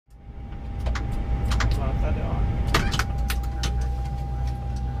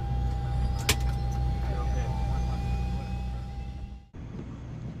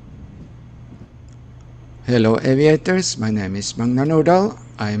Hello aviators, my name is Magnar Nordahl.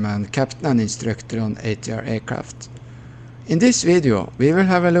 I'm a captain and instructor on ATR aircraft. In this video we will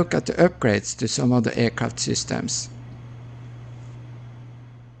have a look at the upgrades to some of the aircraft systems.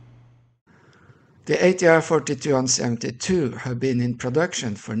 The ATR 4272 have been in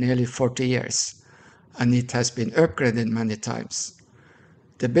production for nearly 40 years and it has been upgraded many times.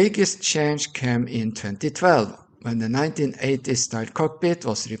 The biggest change came in 2012 when the 1980s style cockpit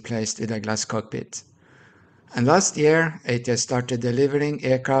was replaced with a glass cockpit. And last year, ATR started delivering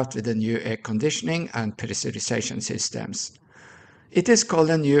aircraft with the new air conditioning and pressurization systems. It is called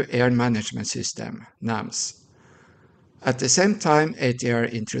a new air management system, NAMS. At the same time,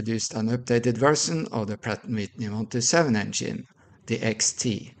 ATR introduced an updated version of the PW127 engine, the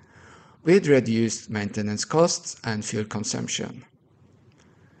XT, with reduced maintenance costs and fuel consumption.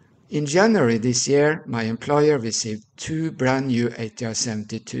 In January this year, my employer received two brand new ATR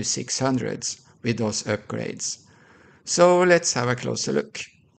 72-600s with those upgrades. So let's have a closer look.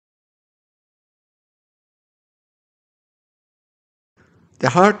 The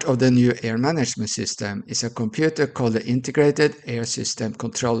heart of the new air management system is a computer called the Integrated Air System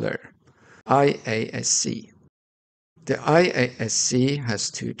Controller, IASC. The IASC has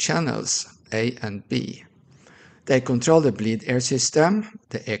two channels, A and B. They control the bleed air system,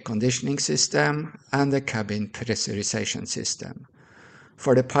 the air conditioning system, and the cabin pressurization system.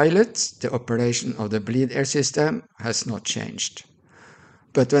 For the pilot, the operation of the bleed air system has not changed.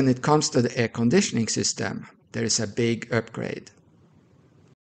 But when it comes to the air conditioning system, there is a big upgrade.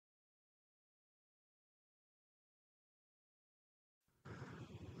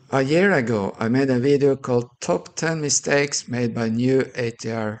 A year ago, I made a video called Top 10 Mistakes Made by New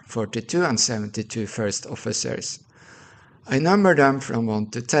ATR 42 and 72 First Officers. I numbered them from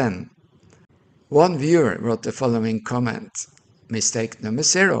 1 to 10. One viewer wrote the following comment: Mistake number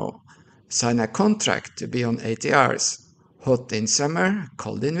 0. Sign a contract to be on ATRs. Hot in summer,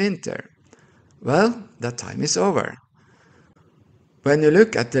 cold in winter. Well, that time is over. When you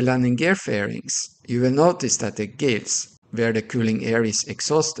look at the landing gear fairings, you will notice that the gills, where the cooling air is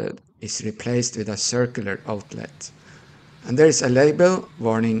exhausted, is replaced with a circular outlet. And there is a label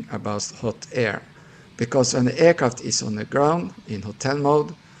warning about hot air, because when the aircraft is on the ground in hotel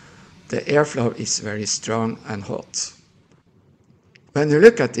mode, the airflow is very strong and hot. When you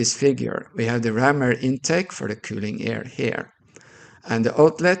look at this figure, we have the ram air intake for the cooling air here, and the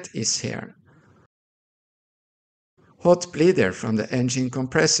outlet is here. Hot bleed air from the engine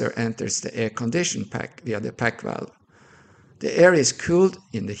compressor enters the air condition pack via the pack valve. The air is cooled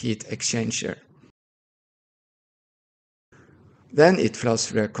in the heat exchanger. Then it flows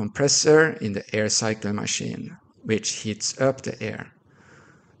through a compressor in the air cycle machine, which heats up the air.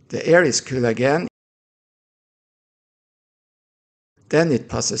 The air is cooled again. Then it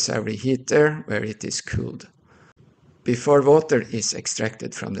passes a reheater where it is cooled, before water is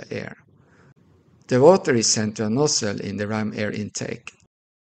extracted from the air. The water is sent to a nozzle in the ram air intake.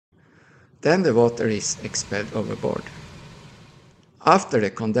 Then the water is expelled overboard. After the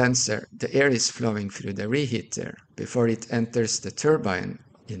condenser, the air is flowing through the reheater before it enters the turbine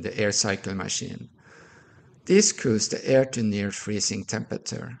in the air cycle machine. This cools the air to near freezing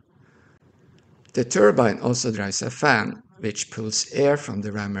temperature. The turbine also drives a fan, which pulls air from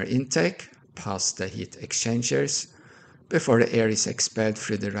the ram air intake past the heat exchangers before the air is expelled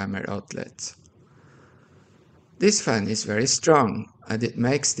through the ram air outlet. This fan is very strong, and it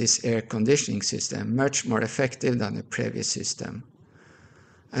makes this air conditioning system much more effective than the previous system.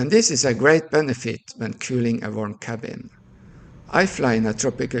 And this is a great benefit when cooling a warm cabin. I fly in a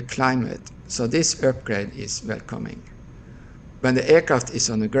tropical climate, so this upgrade is welcoming. When the aircraft is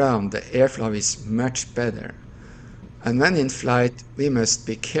on the ground, the airflow is much better. And when in flight, we must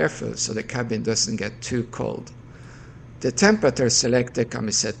be careful so the cabin doesn't get too cold. The temperature selector can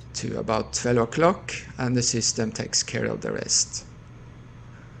be set to about 12 o'clock and the system takes care of the rest.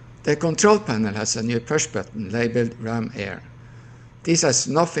 The control panel has a new push button labeled ram air. This has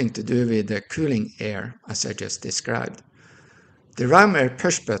nothing to do with the cooling air, as I just described. The ram air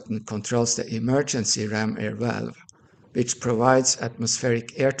push button controls the emergency ram air valve, which provides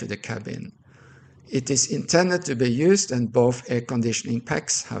atmospheric air to the cabin. It is intended to be used when both air conditioning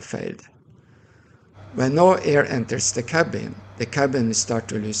packs have failed. When no air enters the cabin will start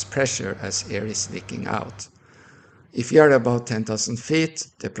to lose pressure as air is leaking out. If you are about 10,000 feet,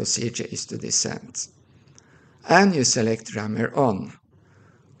 the procedure is to descend. And you select ram air on.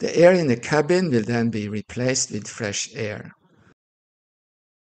 The air in the cabin will then be replaced with fresh air.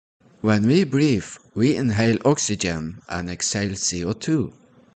 When we breathe, we inhale oxygen and exhale CO2.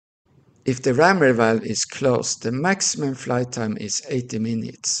 If the ram air valve is closed, the maximum flight time is 80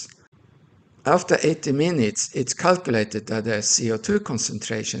 minutes. After 80 minutes, it's calculated that the CO2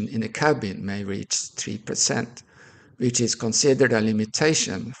 concentration in the cabin may reach 3%, which is considered a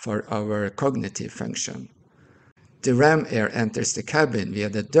limitation for our cognitive function. The ram air enters the cabin via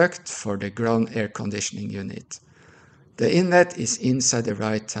the duct for the ground air conditioning unit. The inlet is inside the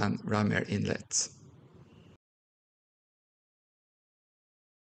right-hand ram air inlet.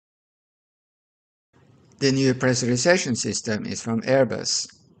 The new pressurization system is from Airbus.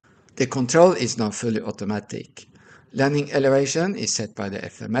 The control is now fully automatic. Landing elevation is set by the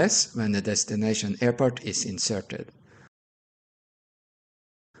FMS when the destination airport is inserted.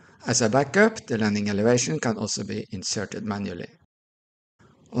 As a backup, the landing elevation can also be inserted manually.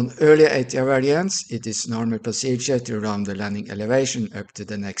 On earlier ATR variants, it is normal procedure to round the landing elevation up to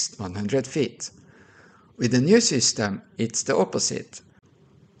the next 100 feet. With the new system, it's the opposite.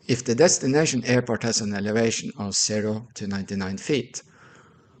 If the destination airport has an elevation of 0 to 99 feet,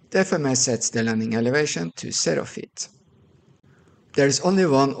 the FMS sets the landing elevation to 0 feet. There is only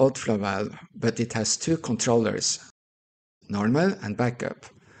one outflow valve, but it has two controllers, normal and backup.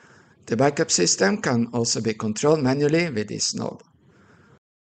 The backup system can also be controlled manually with this knob.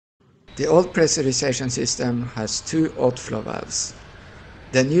 The old pressurization system has two outflow valves.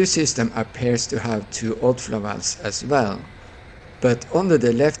 The new system appears to have two outflow valves as well, but only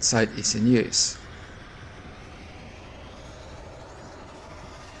the left side is in use.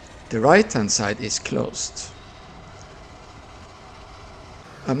 The right-hand side is closed.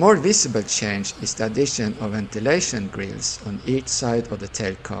 A more visible change is the addition of ventilation grills on each side of the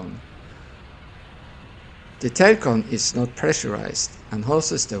tail cone. The tail cone is not pressurized and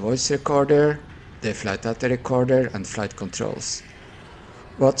houses the voice recorder, the flight data recorder and flight controls.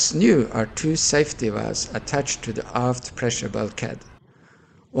 What's new are two safety valves attached to the aft pressure bulkhead.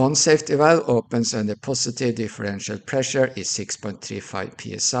 One safety valve opens when the positive differential pressure is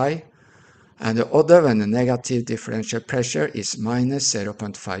 6.35 psi, and the other when the negative differential pressure is minus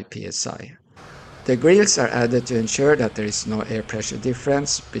 0.5 psi. The grills are added to ensure that there is no air pressure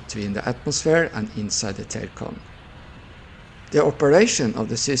difference between the atmosphere and inside the tail cone. The operation of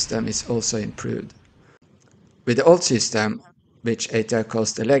the system is also improved. With the old system, which ATR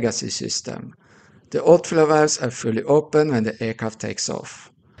calls the legacy system, the outflow valves are fully open when the aircraft takes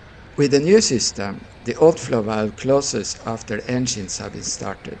off. With the new system, the outflow valve closes after engines have been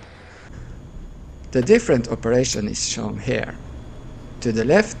started. The different operation is shown here. To the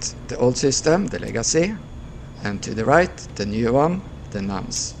left, the old system, the legacy, and to the right, the new one, the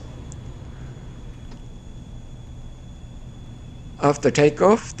NAMS. After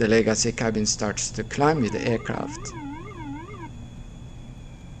takeoff, the legacy cabin starts to climb with the aircraft.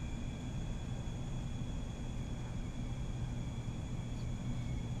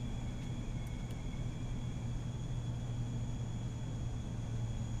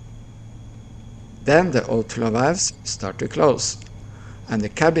 Then the outflow valves start to close, and the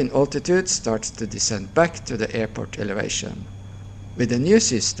cabin altitude starts to descend back to the airport elevation. With the new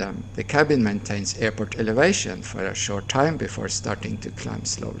system, the cabin maintains airport elevation for a short time before starting to climb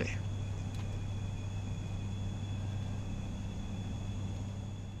slowly.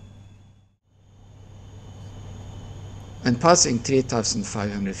 When passing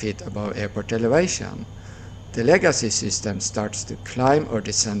 3,500 feet above airport elevation, the legacy system starts to climb or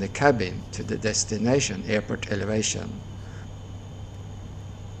descend the cabin to the destination airport elevation.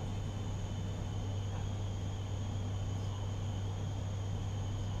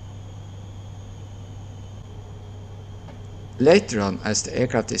 Later on, as the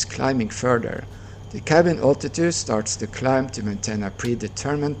aircraft is climbing further, the cabin altitude starts to climb to maintain a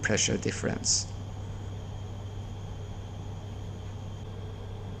predetermined pressure difference.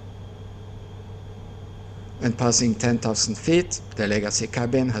 When passing 10,000 feet, the legacy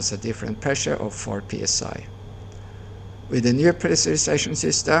cabin has a different pressure of 4 psi. With the new pressurization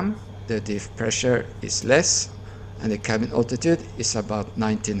system, the diff pressure is less and the cabin altitude is about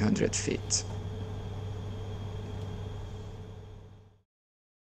 1900 feet.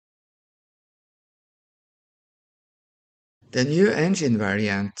 The new engine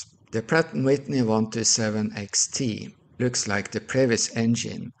variant, the PW127 XT, looks like the previous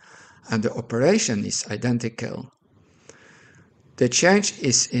engine, and the operation is identical. The change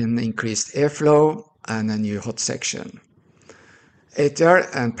is in increased airflow and a new hot section. ATR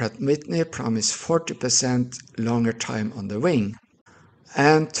and Pratt & Whitney promise 40% longer time on the wing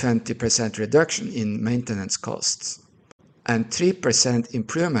and 20% reduction in maintenance costs and 3%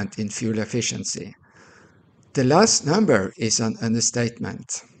 improvement in fuel efficiency. The last number is an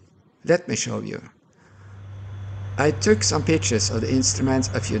understatement. Let me show you. I took some pictures of the instruments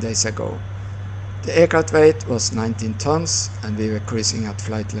a few days ago. The aircraft weight was 19 tons and we were cruising at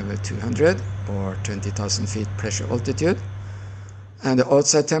flight level 200 or 20,000 feet pressure altitude, and the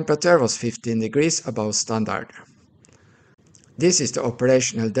outside temperature was 15 degrees above standard. This is the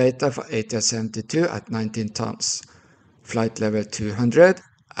operational data for ATR 72 at 19 tons, flight level 200,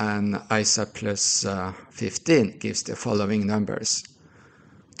 and ISA plus 15 gives the following numbers.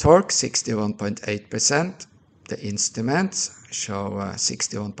 Torque 61.8%, the instruments show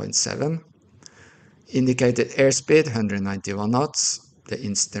 61.7. Indicated airspeed 191 knots, the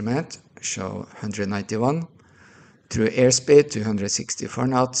instrument show 191. True airspeed 264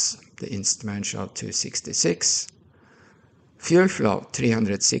 knots, the instrument show 266. Fuel flow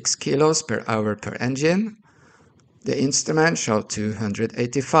 306 kilos per hour per engine, the instrument show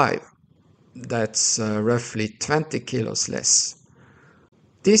 285. That's roughly 20 kilos less.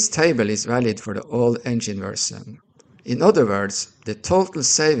 This table is valid for the old engine version. In other words, the total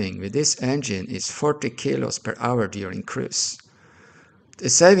saving with this engine is 40 kilos per hour during cruise.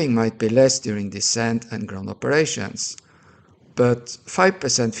 The saving might be less during descent and ground operations, but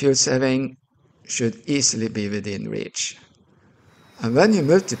 5% fuel saving should easily be within reach. And when you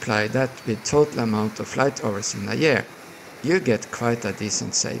multiply that with total amount of flight hours in a year, you get quite a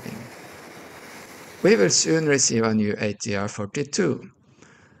decent saving. We will soon receive a new ATR 42.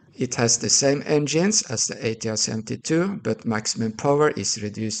 It has the same engines as the ATR 72, but maximum power is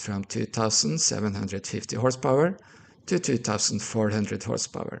reduced from 2,750 horsepower to 2,400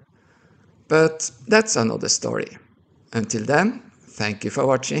 horsepower. But that's another story. Until then, thank you for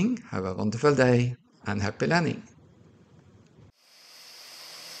watching, have a wonderful day, and happy landing!